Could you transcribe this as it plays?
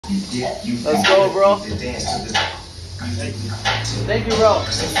Let's go, bro. Thank you, bro.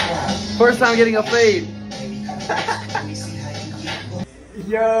 First time getting a fade.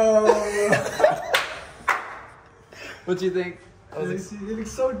 Yo! What do you think? It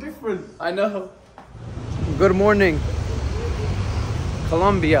looks so different. I know. Good morning,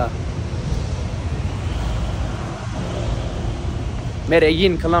 Colombia.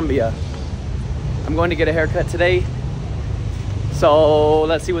 Medellin, Colombia. I'm going to get a haircut today. So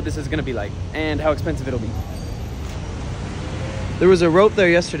let's see what this is gonna be like and how expensive it'll be. There was a rope there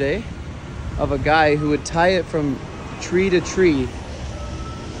yesterday of a guy who would tie it from tree to tree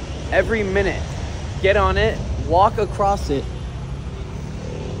every minute. Get on it, walk across it,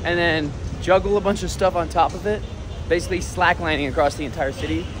 and then juggle a bunch of stuff on top of it. Basically slacklining across the entire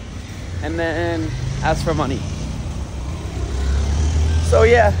city, and then ask for money. So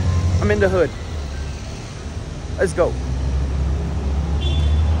yeah, I'm in the hood. Let's go.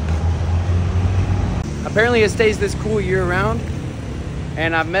 Apparently it stays this cool year round,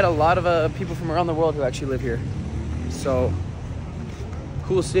 and I've met a lot of people from around the world who actually live here. So,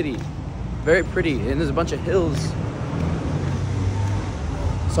 cool city, very pretty, and there's a bunch of hills.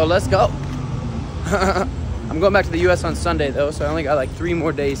 So let's go. I'm going back to the US on Sunday though, so I only got like 3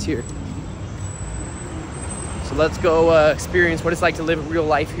 more days here. So let's go experience what it's like to live real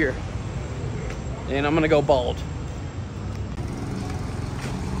life here. And I'm gonna go bald.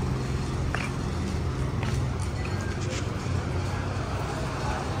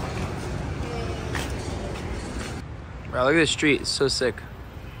 Bro, look at this street, it's so sick.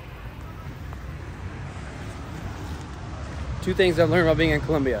 2 things I've learned about being in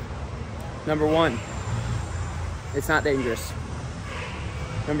Colombia. Number 1, it's not dangerous.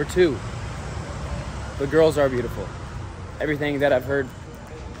 Number 2, the girls are beautiful. Everything that I've heard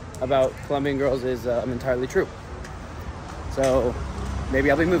about Colombian girls is entirely true. So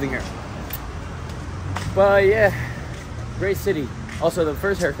maybe I'll be moving here. But yeah, great city. Also, the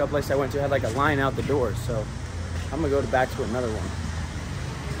first haircut place I went to had like a line out the door, so I'm gonna go back to another one.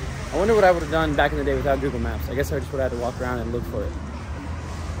 I wonder what I would have done back in the day without Google Maps. I guess I just would have had to walk around and look for it.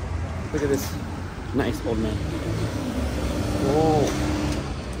 Look at this nice old man. Whoa.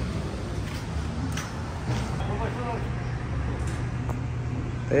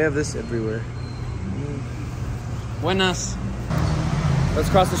 They have this everywhere. Buenas. Let's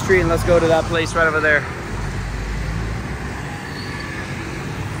cross the street and let's go to that place right over there.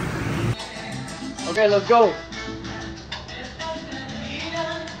 Okay, let's go.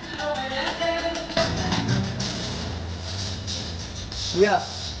 Yeah.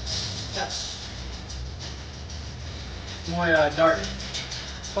 Muy dark.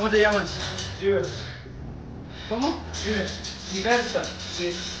 ¿Cómo te llamas? Jude. ¿Cómo? Jude. Inversa.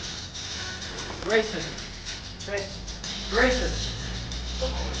 Sí. Racist. Racist.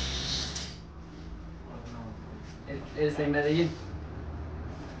 ¿Eres de Medellín?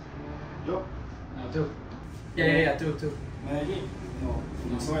 ¿Yo? No, tú. Yeah, tú. Medellín? No,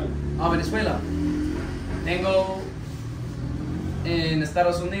 Venezuela. Ah, Venezuela. Tengo... En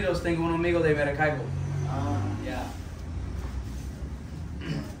Estados Unidos tengo un amigo de Maracaibo. Ah. Yeah.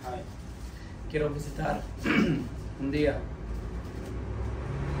 Hi. Quiero visitar un día.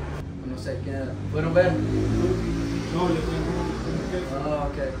 No sé qué. ¿Puedo ver? No, yo tengo... Ah,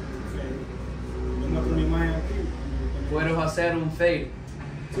 ok. Yo muestro una imagen aquí. ¿Puedo hacer un fade?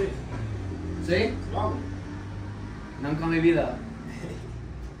 Sí. ¿Sí? Lo hago. Nunca en mi vida.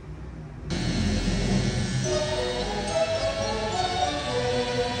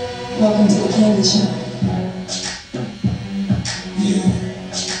 Welcome to the candy shop.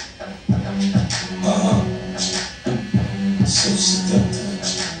 So seductive.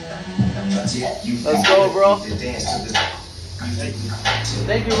 Let's go, bro.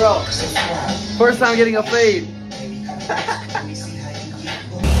 Thank you, bro. First time getting a fade.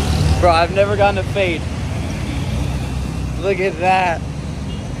 Bro, I've never gotten a fade. Look at that.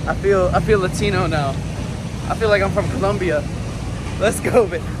 I feel Latino now. I feel like I'm from Colombia. Let's go,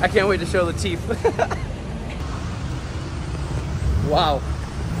 man. I can't wait to show the teeth. Wow.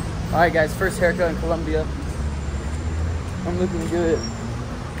 All right, guys, first haircut in Colombia. I'm looking good.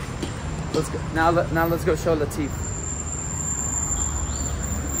 Let's go. Now let's go show the teeth.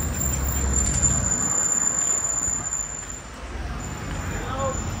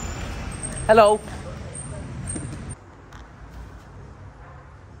 Hello.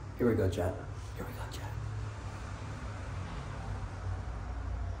 Here we go, chat. Here we go, chat.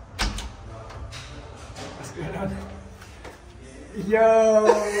 What's going on? Yo!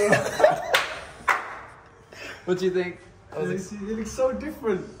 What do you think? It looks so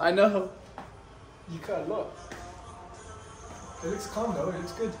different. I know. You cut a lot. It looks calm though, it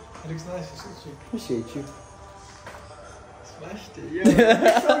looks good. It looks nice, it suits you. Appreciate you. Smashed it,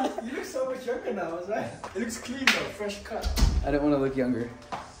 yeah. You look so much younger now, was that? It looks clean though, fresh cut. I didn't want to look younger.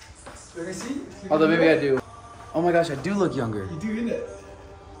 Let me see. Although maybe I do. Oh my gosh, I do look younger. You do, innit?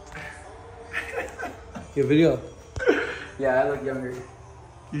 Your video. Yeah, I look younger.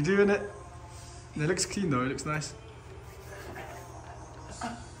 You do, innit? It looks clean though, it looks nice.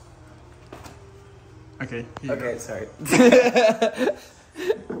 Okay. Okay, sorry.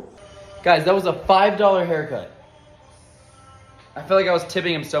 Guys, that was a $5 haircut. I feel like I was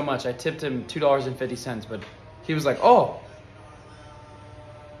tipping him so much. I tipped him $2.50, but he was like, oh,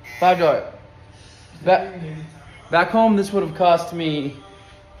 $5. Back home, this would have cost me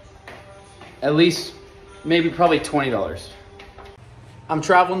at least, maybe probably $20. I'm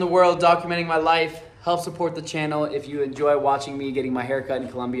traveling the world, documenting my life. Help support the channel if you enjoy watching me getting my haircut in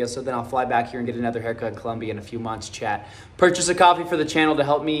Colombia, so then I'll fly back here and get another haircut in Colombia in a few months, chat. Purchase a coffee for the channel to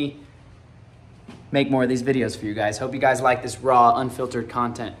help me make more of these videos for you guys. Hope you guys like this raw, unfiltered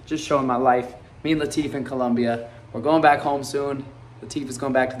content. Just showing my life. Me and Latif in Colombia. We're going back home soon. Latif is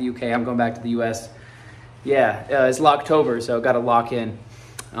going back to the UK. I'm going back to the US. Yeah, it's Locktober, so got to lock in.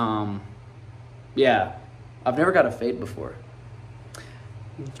 Yeah, I've never got a fade before.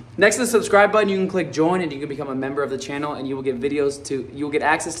 Next to the subscribe button, you can click join and you can become a member of the channel, and you will get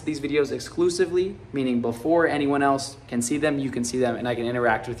access to these videos exclusively, meaning before anyone else can see them, you can see them, and I can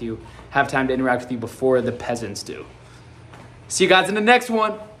interact with you, have time to interact with you before the peasants do. See you guys in the next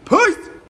one. Peace!